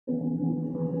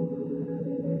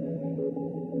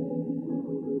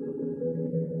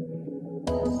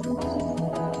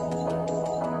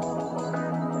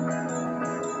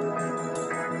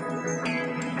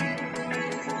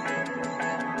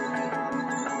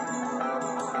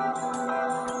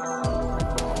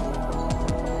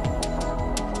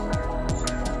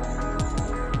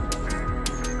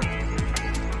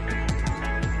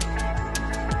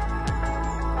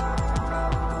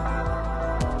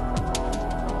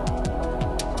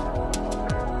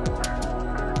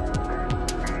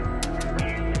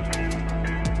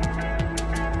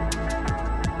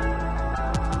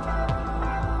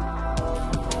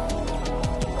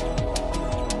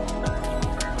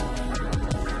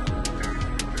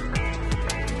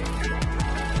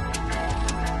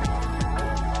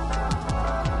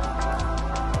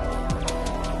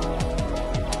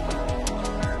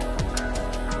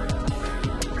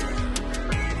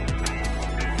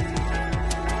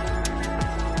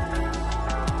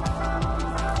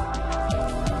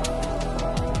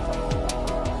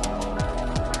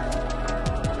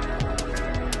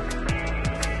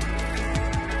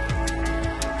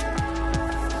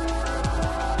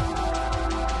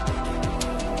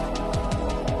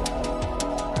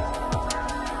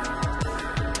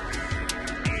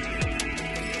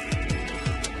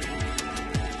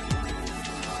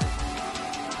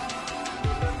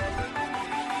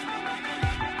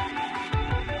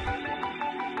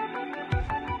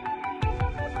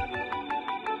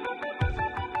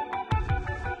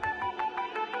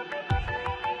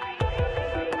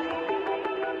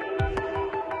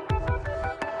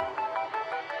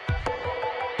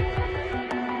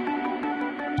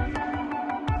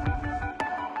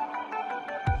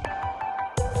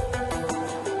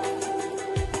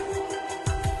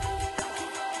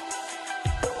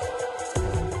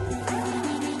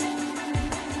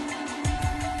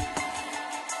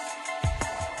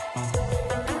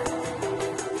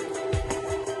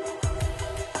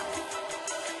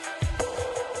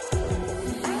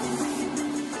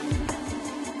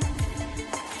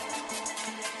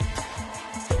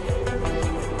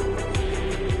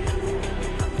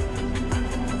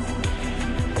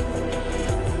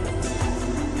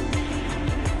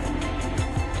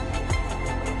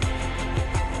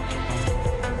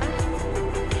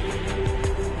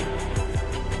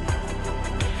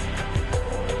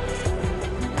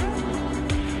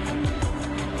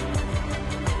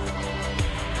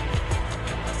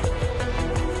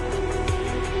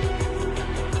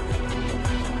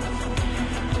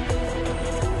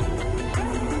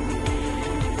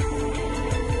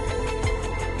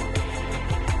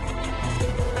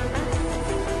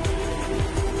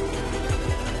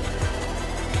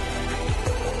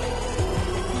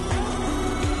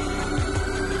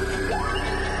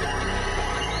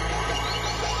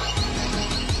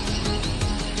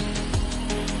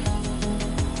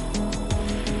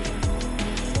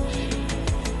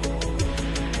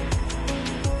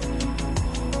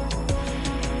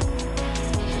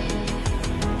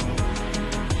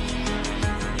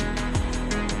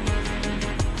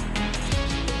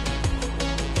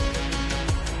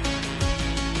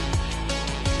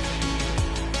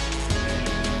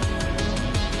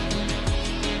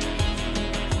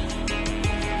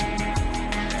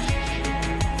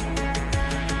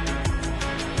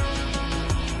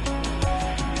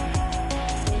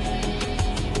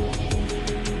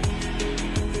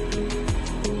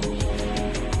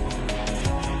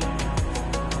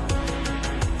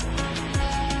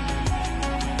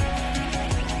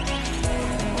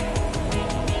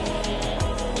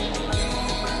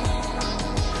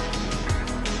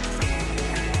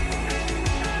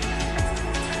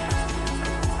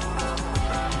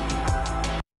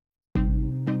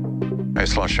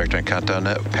Nice launch trajectory countdown.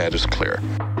 Pad is clear.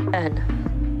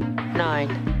 10,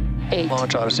 9, 8.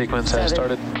 Launch auto sequence has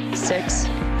started. 6,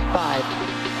 5,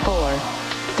 4,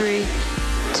 3,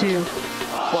 2,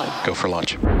 1. Go for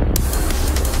launch.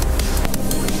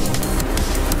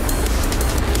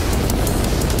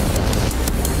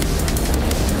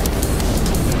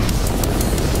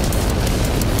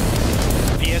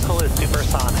 Vehicle is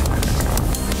supersonic.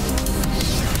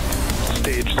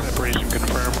 Stage separation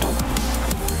confirmed.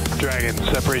 Dragon,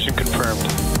 separation confirmed.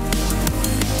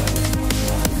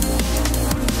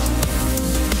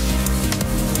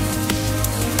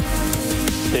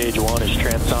 Stage 1 is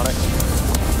transonic.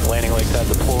 Landing legs have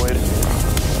deployed.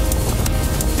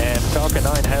 And Falcon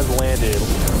 9 has landed.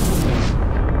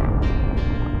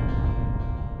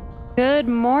 Good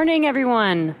morning,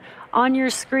 everyone. On your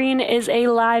screen is a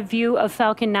live view of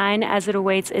Falcon 9 as it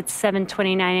awaits its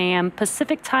 7:29 a.m.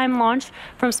 Pacific time launch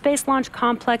from Space Launch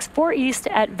Complex 4 East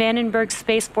at Vandenberg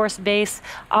Space Force Base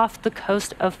off the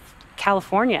coast of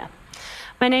California.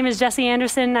 My name is Jesse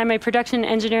Anderson. I'm a production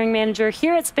engineering manager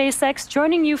here at SpaceX,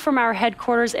 joining you from our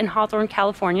headquarters in Hawthorne,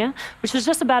 California, which is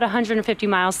just about 150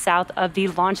 miles south of the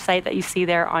launch site that you see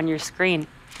there on your screen.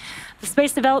 The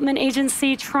Space Development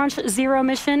Agency Tranche 0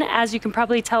 mission, as you can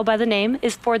probably tell by the name,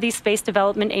 is for the Space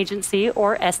Development Agency,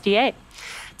 or SDA.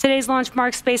 Today's launch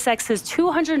marks SpaceX's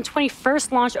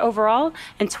 221st launch overall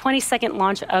and 22nd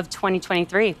launch of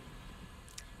 2023.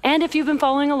 And if you've been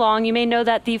following along, you may know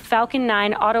that the Falcon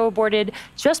 9 auto-aborted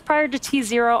just prior to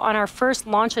T0 on our first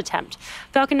launch attempt.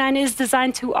 Falcon 9 is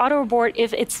designed to auto-abort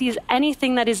if it sees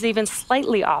anything that is even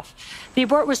slightly off. The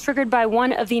abort was triggered by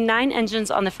one of the 9 engines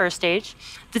on the first stage.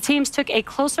 The teams took a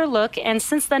closer look and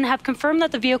since then have confirmed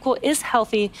that the vehicle is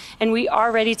healthy and we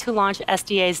are ready to launch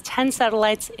SDA's 10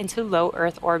 satellites into low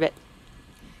Earth orbit.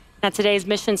 Now, today's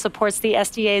mission supports the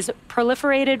SDA's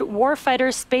Proliferated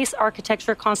Warfighter Space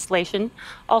Architecture Constellation,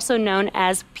 also known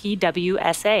as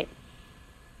PWSA.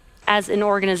 As an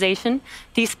organization,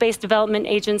 the Space Development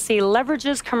Agency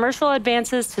leverages commercial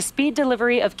advances to speed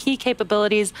delivery of key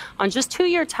capabilities on just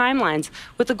 2-year timelines,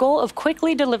 with the goal of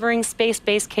quickly delivering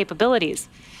space-based capabilities.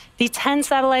 The 10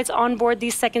 satellites on board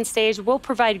the second stage will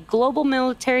provide global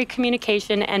military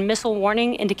communication and missile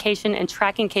warning, indication, and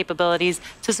tracking capabilities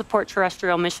to support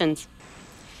terrestrial missions.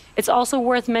 It's also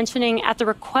worth mentioning, at the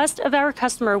request of our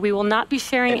customer, we will not be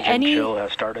sharing any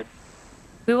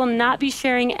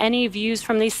views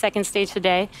from the second stage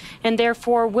today, and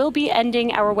therefore will be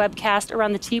ending our webcast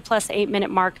around the T+8 minute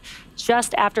mark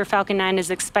just after Falcon 9 is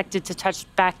expected to touch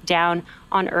back down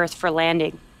on Earth for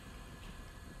landing.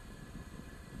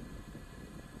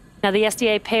 Now, the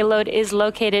SDA payload is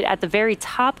located at the very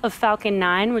top of Falcon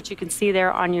 9, which you can see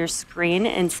there on your screen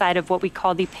inside of what we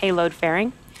call the payload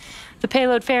fairing. The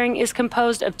payload fairing is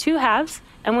composed of 2 halves,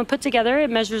 and when put together,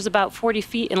 it measures about 40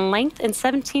 feet in length and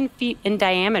 17 feet in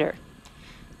diameter.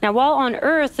 Now, while on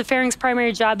Earth, the fairing's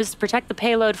primary job is to protect the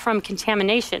payload from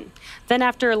contamination. Then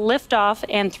after liftoff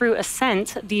and through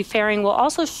ascent, the fairing will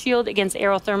also shield against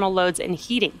aerothermal loads and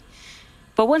heating.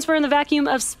 But once we're in the vacuum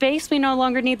of space, we no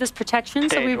longer need this protection,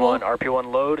 so we will...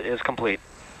 RP1 load is complete.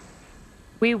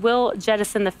 We will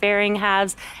jettison the fairing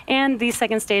halves, and the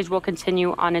second stage will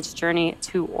continue on its journey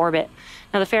to orbit.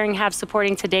 Now, the fairing halves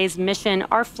supporting today's mission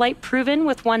are flight proven,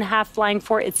 with one half flying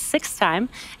for its 6th time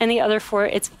and the other for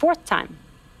its 4th time.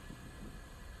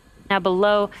 Now,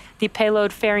 below the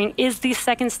payload fairing is the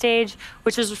second stage,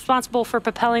 which is responsible for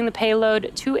propelling the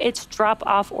payload to its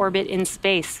drop-off orbit in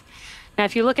space. Now,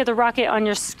 if you look at the rocket on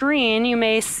your screen, you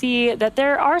may see that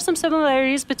there are some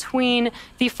similarities between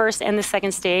the first and the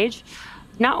second stage.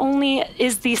 Not only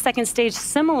is the second stage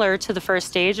similar to the first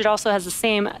stage, it also has the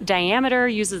same diameter,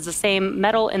 uses the same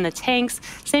metal in the tanks,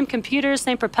 same computers,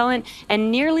 same propellant, and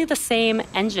nearly the same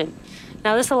engine.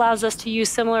 Now, this allows us to use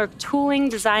similar tooling,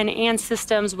 design, and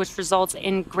systems, which results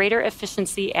in greater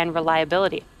efficiency and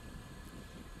reliability.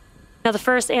 Now, the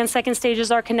first and second stages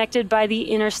are connected by the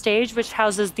inner stage, which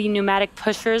houses the pneumatic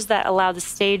pushers that allow the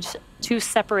stage to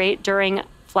separate during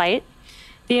flight.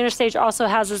 The inner stage also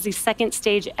houses the second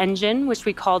stage engine, which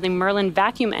we call the Merlin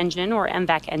vacuum engine, or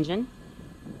MVAC engine.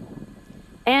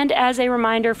 And as a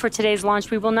reminder for today's launch,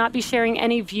 we will not be sharing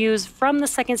any views from the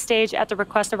second stage at the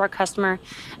request of our customer.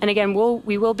 And again,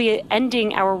 we will be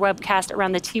ending our webcast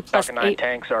around the T+8. Falcon 9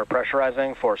 tanks are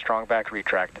pressurizing for strong back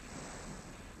retract.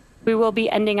 We will be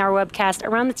ending our webcast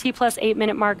around the T+8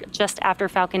 minute mark just after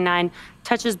Falcon 9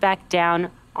 touches back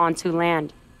down onto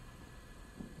land.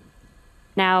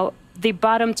 Now, the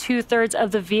bottom 2/3 of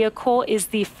the vehicle is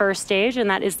the first stage, and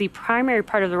that is the primary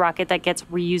part of the rocket that gets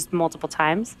reused multiple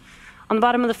times. On the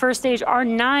bottom of the first stage are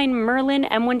 9 Merlin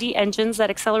M1D engines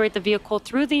that accelerate the vehicle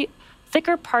through the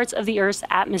thicker parts of the Earth's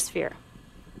atmosphere.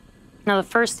 Now, the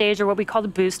first stage, or what we call the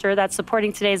booster that's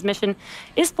supporting today's mission,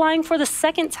 is flying for the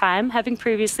 2nd time, having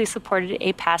previously supported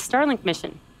a past Starlink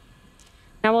mission.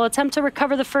 Now, we'll attempt to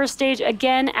recover the first stage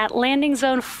again at landing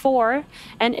zone 4,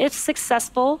 and if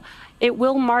successful, it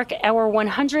will mark our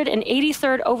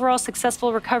 183rd overall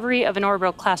successful recovery of an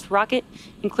orbital-class rocket,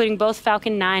 including both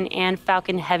Falcon 9 and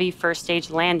Falcon Heavy first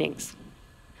stage landings.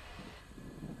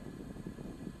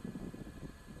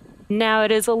 Now,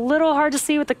 it is a little hard to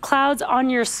see with the clouds on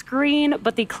your screen,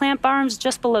 but the clamp arms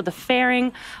just below the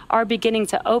fairing are beginning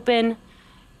to open.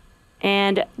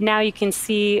 And now you can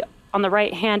see on the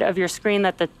right hand of your screen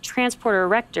that the transporter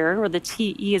erector, or the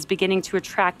TE, is beginning to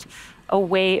retract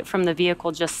away from the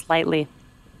vehicle just slightly.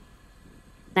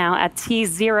 Now, at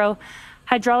T0,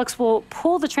 Hydraulics will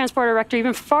pull the transporter erector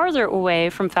even farther away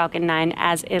from Falcon 9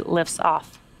 as it lifts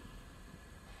off.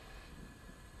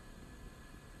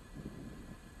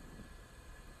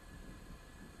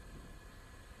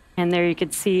 And there you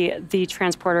can see the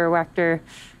transporter erector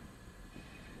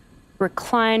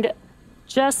reclined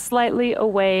just slightly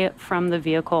away from the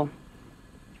vehicle.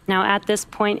 Now at this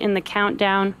point in the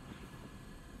countdown,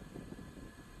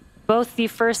 both the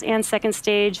first and second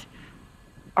stage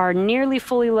are nearly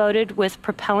fully loaded with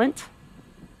propellant.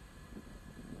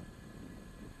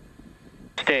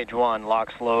 Stage 1,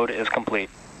 LOX load is complete.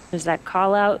 There's that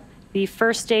call out. The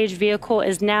first stage vehicle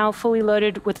is now fully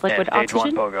loaded with liquid Stage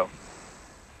oxygen. 1, POGO.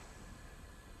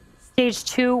 Stage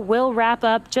 2 will wrap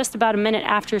up just about a minute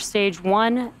after stage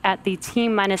 1 at the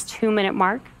T-minus 2 minute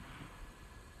mark.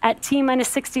 At T-minus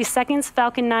 60 seconds,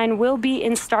 Falcon 9 will be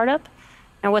in startup.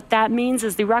 Now what that means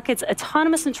is the rocket's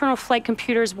autonomous internal flight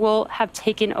computers will have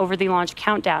taken over the launch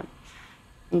countdown.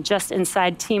 And just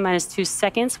inside T-minus 2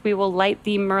 seconds, we will light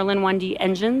the Merlin 1D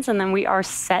engines, and then we are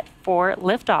set for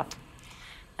liftoff.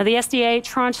 Now the SDA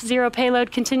Tranche 0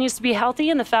 payload continues to be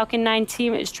healthy, and the Falcon 9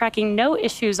 team is tracking no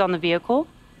issues on the vehicle.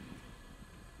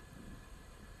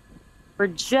 We're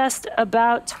just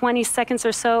about 20 seconds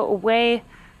or so away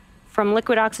from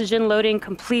liquid oxygen loading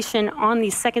completion on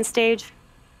the second stage.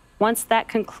 Once that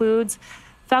concludes,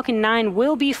 Falcon 9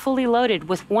 will be fully loaded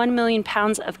with 1 million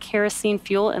pounds of kerosene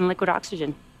fuel and liquid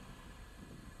oxygen.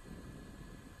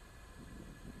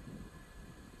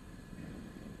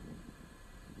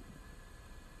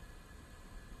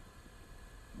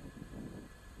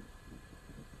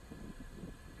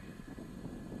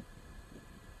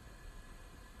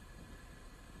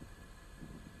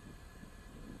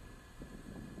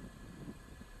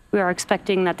 We are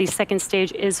expecting that the second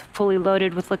stage is fully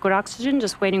loaded with liquid oxygen,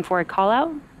 just waiting for a call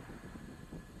out.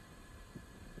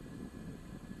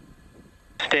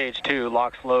 Stage 2,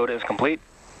 LOX load is complete.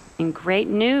 And great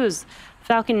news,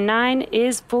 Falcon 9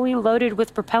 is fully loaded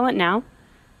with propellant now.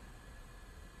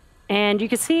 And you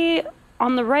can see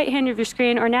on the right hand of your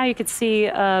screen, or now you can see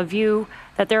a view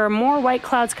that there are more white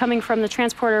clouds coming from the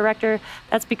transporter erector.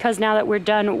 That's because now that we're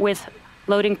done with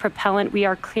loading propellant, we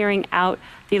are clearing out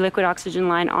the liquid oxygen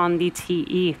line on the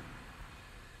TE.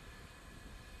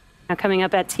 Now coming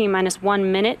up at T-minus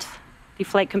 1 minute, the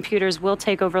flight computers will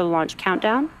take over the launch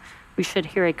countdown. We should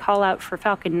hear a call out for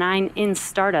Falcon 9 in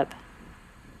startup.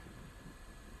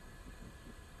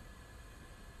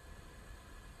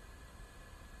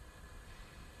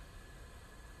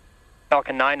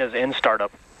 Falcon 9 is in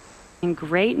startup. And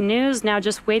great news, now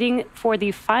just waiting for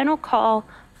the final call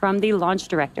from the launch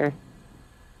director.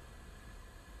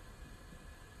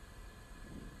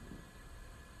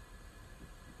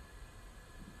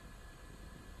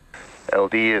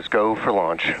 LD is go for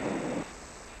launch.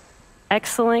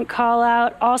 Excellent call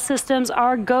out. All systems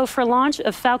are go for launch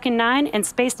of Falcon 9 and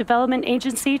Space Development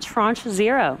Agency Tranche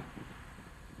 0.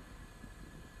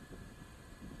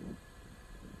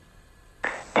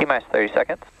 T-minus 30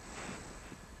 seconds.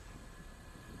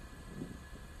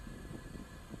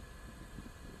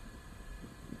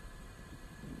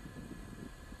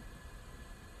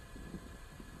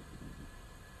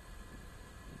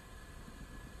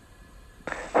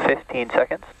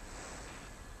 Seconds.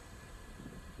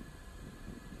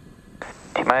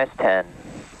 T-minus 10,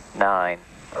 9,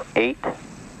 8,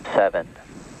 7,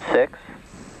 6,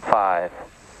 5,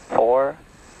 4,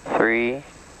 3,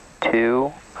 2,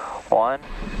 1.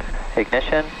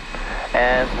 Ignition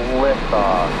and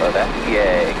liftoff of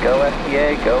SDA. Go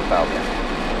SDA, go Falcon.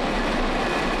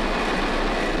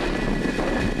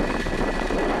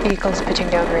 Vehicles pitching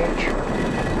downrange.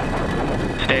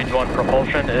 Stage 1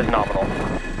 propulsion is nominal.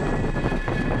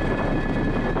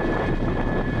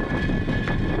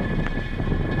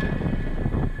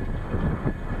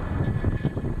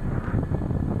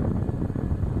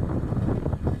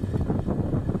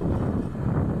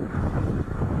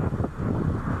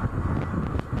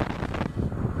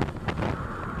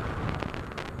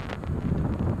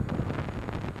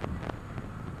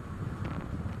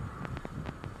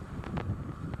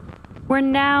 We're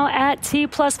now at T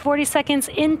plus 40 seconds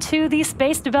into the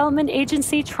Space Development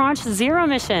Agency Tranche 0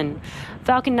 mission.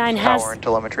 Falcon 9 has Power and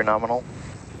telemetry nominal.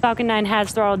 Falcon 9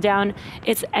 has throttled down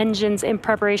its engines in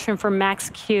preparation for Max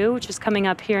Q, which is coming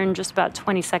up here in just about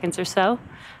 20 seconds or so.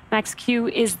 Max Q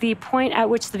is the point at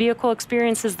which the vehicle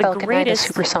experiences the Falcon 9 is greatest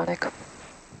supersonic.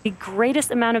 the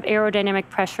greatest amount of aerodynamic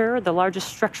pressure, the largest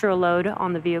structural load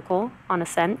on the vehicle on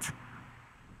ascent.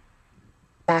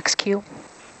 Max Q.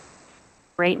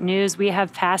 Great news, we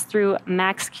have passed through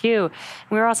Max Q.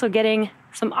 We're also getting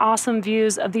some awesome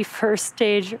views of the first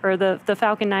stage, or the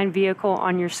Falcon 9 vehicle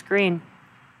on your screen.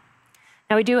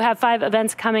 Now we do have 5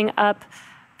 events coming up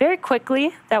very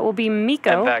quickly. That will be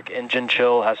MECO. MVAC engine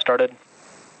chill has started.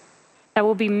 That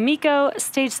will be MECO,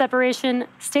 stage separation,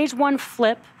 stage 1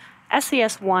 flip,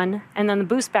 SES1, and then the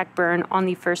boost back burn on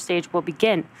the first stage will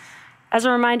begin. As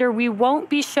a reminder, we won't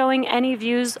be showing any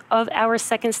views of our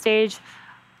second stage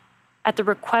at the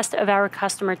request of our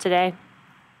customer today.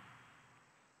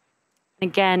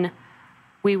 Again,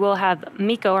 we will have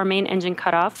MECO, our main engine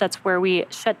cutoff. That's where we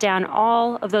shut down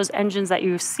all of those engines that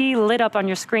you see lit up on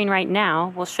your screen right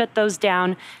now. We'll shut those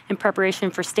down in preparation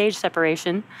for stage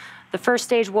separation. The first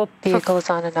stage will... Vehicle is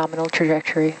on a nominal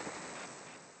trajectory.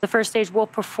 The first stage will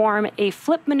perform a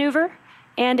flip maneuver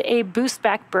and a boost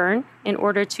back burn in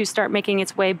order to start making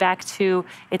its way back to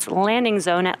its landing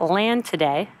zone at land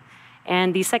today.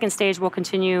 And the second stage will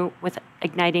continue with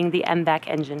igniting the MVAC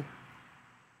engine.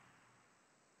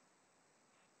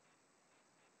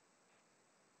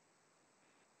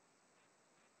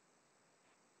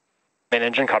 Main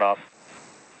engine cutoff.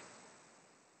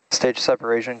 Stage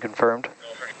separation confirmed.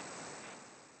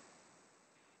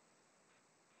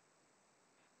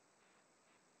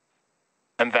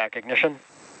 MVAC ignition.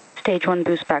 Stage 1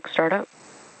 boost back startup.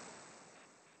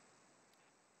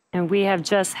 And we have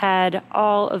just had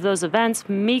all of those events.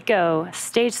 MECO,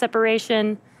 stage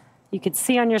separation. You can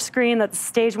see on your screen that the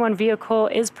stage 1 vehicle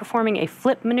is performing a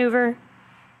flip maneuver.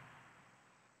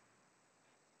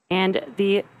 And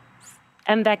the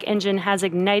MVAC engine has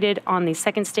ignited on the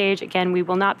second stage. Again, we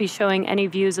will not be showing any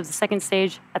views of the second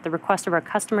stage at the request of our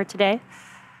customer today,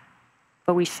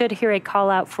 but we should hear a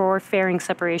call out for fairing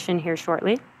separation here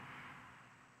shortly.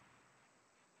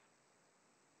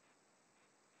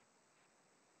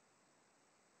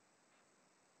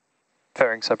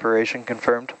 Fairing separation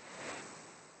confirmed.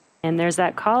 And there's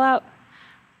that call out.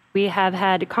 We have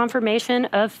had confirmation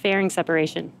of fairing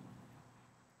separation.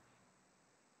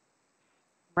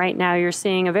 Right now, you're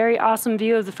seeing a very awesome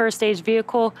view of the first stage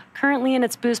vehicle currently in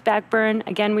its boost back burn.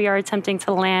 Again, we are attempting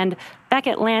to land back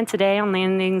at land today on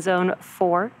landing zone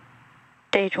 4.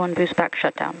 Stage 1 boost back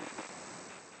shutdown.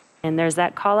 And there's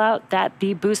that call out that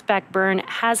the boost back burn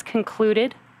has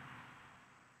concluded.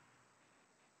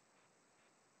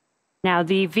 Now,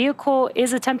 the vehicle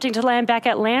is attempting to land back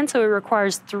at land, so it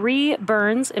requires 3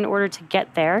 burns in order to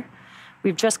get there.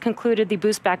 We've just concluded the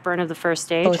boost back burn of the first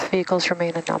stage. Both vehicles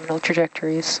remain on nominal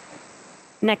trajectories.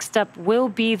 Next up will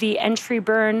be the entry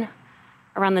burn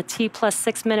around the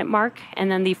T+6 minute mark, and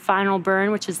then the final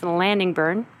burn, which is the landing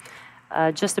burn,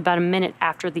 just about a minute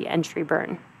after the entry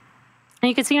burn. And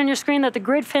you can see on your screen that the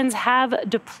grid fins have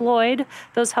deployed.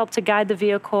 Those help to guide the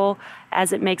vehicle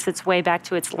as it makes its way back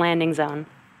to its landing zone.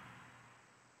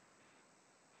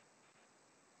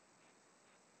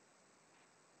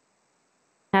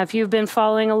 Now, if you've been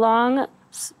following along,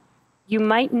 you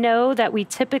might know that we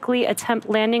typically attempt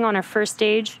landing on our first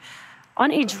stage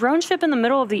on a drone ship in the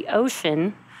middle of the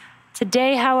ocean.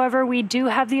 Today, however, we do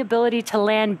have the ability to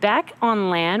land back on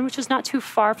land, which is not too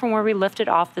far from where we lifted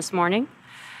off this morning.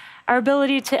 Our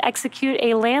ability to execute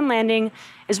a land landing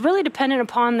is really dependent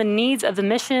upon the needs of the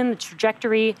mission, the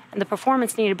trajectory, and the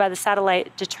performance needed by the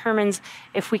satellite determines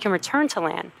if we can return to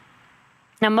land.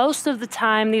 Now, most of the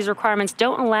time, these requirements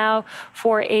don't allow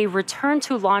for a return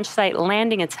to launch site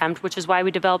landing attempt, which is why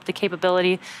we developed the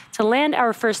capability to land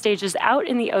our first stages out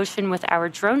in the ocean with our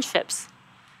drone ships.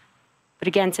 But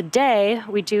again, today,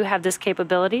 we do have this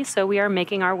capability, so we are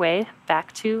making our way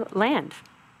back to land.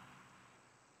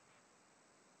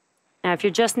 Now, if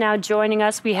you're just now joining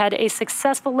us, we had a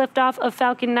successful liftoff of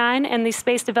Falcon 9 and the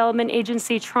Space Development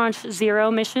Agency Tranche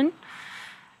 0 mission.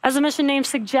 As the mission name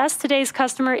suggests, today's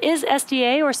customer is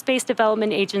SDA, or Space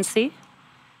Development Agency.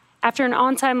 After an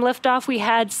on-time liftoff, we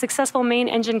had successful main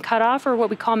engine cutoff, or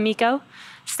what we call MECO,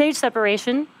 stage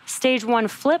separation, stage 1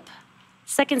 flip,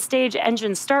 second stage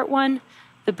engine start 1,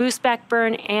 the boost back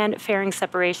burn, and fairing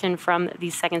separation from the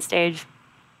second stage.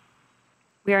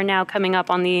 We are now coming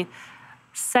up on the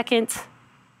second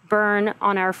burn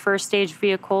on our first stage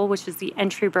vehicle, which is the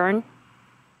entry burn.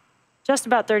 Just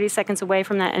about 30 seconds away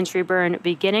from that entry burn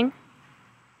beginning.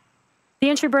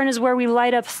 The entry burn is where we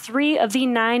light up 3 of the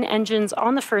 9 engines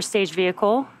on the first stage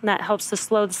vehicle, and that helps to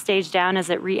slow the stage down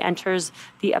as it re-enters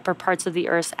the upper parts of the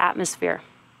Earth's atmosphere.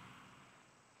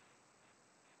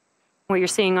 What you're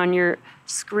seeing on your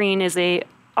screen is an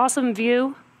awesome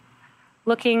view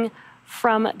looking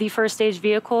from the first stage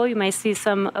vehicle. You may see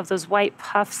some of those white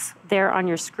puffs there on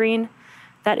your screen.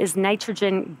 That is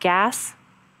nitrogen gas.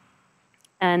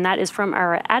 And that is from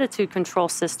our attitude control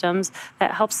systems that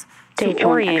helps to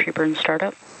orient. Entry burn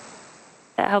startup.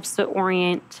 That helps to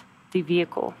orient the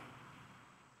vehicle.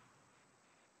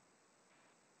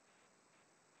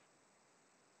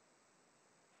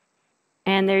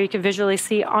 And there you can visually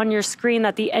see on your screen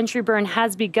that the entry burn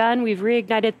has begun. We've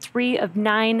reignited 3 of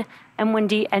 9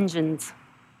 M1D engines.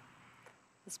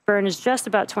 This burn is just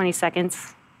about 20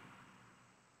 seconds.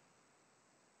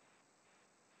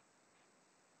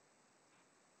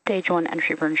 Stage 1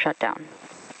 entry burn shutdown.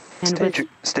 And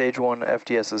Stage 1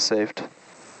 FDS is saved.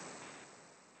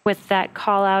 with that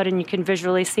call out, and you can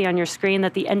visually see on your screen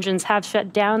that the engines have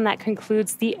shut down, that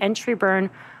concludes the entry burn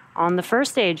on the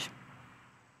first stage.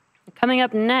 Coming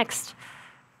up next,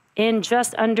 in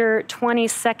just under 20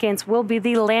 seconds, will be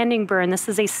the landing burn. This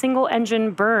is a single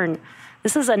engine burn.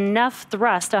 This is enough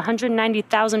thrust,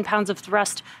 190,000 pounds of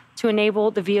thrust, to enable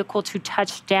the vehicle to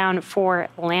touch down for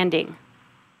landing.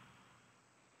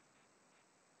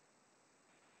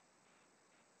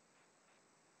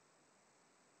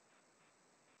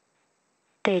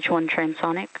 Stage 1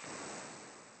 transonic.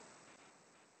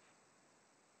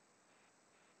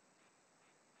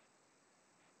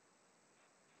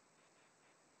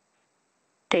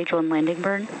 Stage 1 landing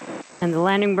burn. And the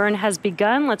landing burn has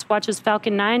begun. Let's watch as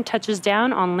Falcon 9 touches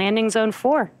down on landing zone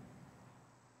 4.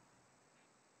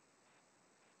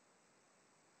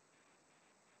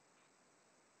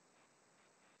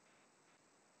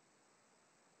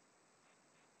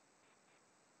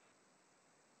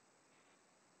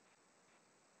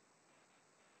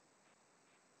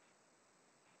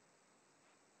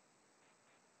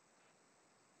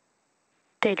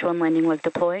 Stage 1 landing leg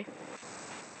deploy.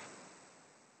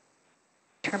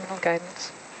 Terminal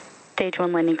guidance. Stage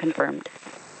 1 landing confirmed.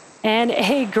 And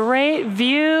a great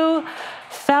view.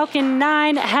 Falcon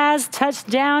 9 has touched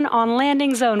down on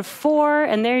landing zone 4,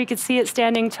 and there you can see it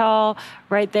standing tall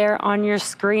right there on your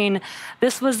screen.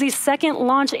 This was the second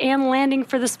launch and landing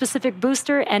for the specific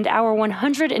booster and our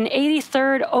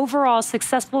 183rd overall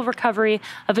successful recovery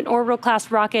of an orbital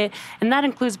class rocket, and that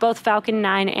includes both Falcon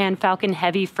 9 and Falcon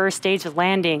Heavy first stage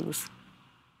landings.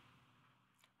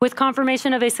 With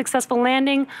confirmation of a successful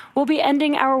landing, we'll be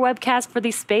ending our webcast for the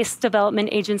Space Development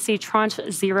Agency Tranche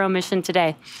 0 mission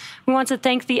today. We want to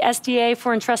thank the SDA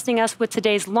for entrusting us with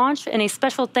today's launch, and a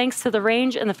special thanks to the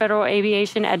Range and the Federal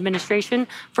Aviation Administration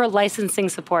for licensing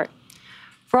support.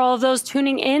 For all of those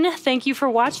tuning in, thank you for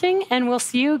watching, and we'll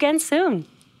see you again soon.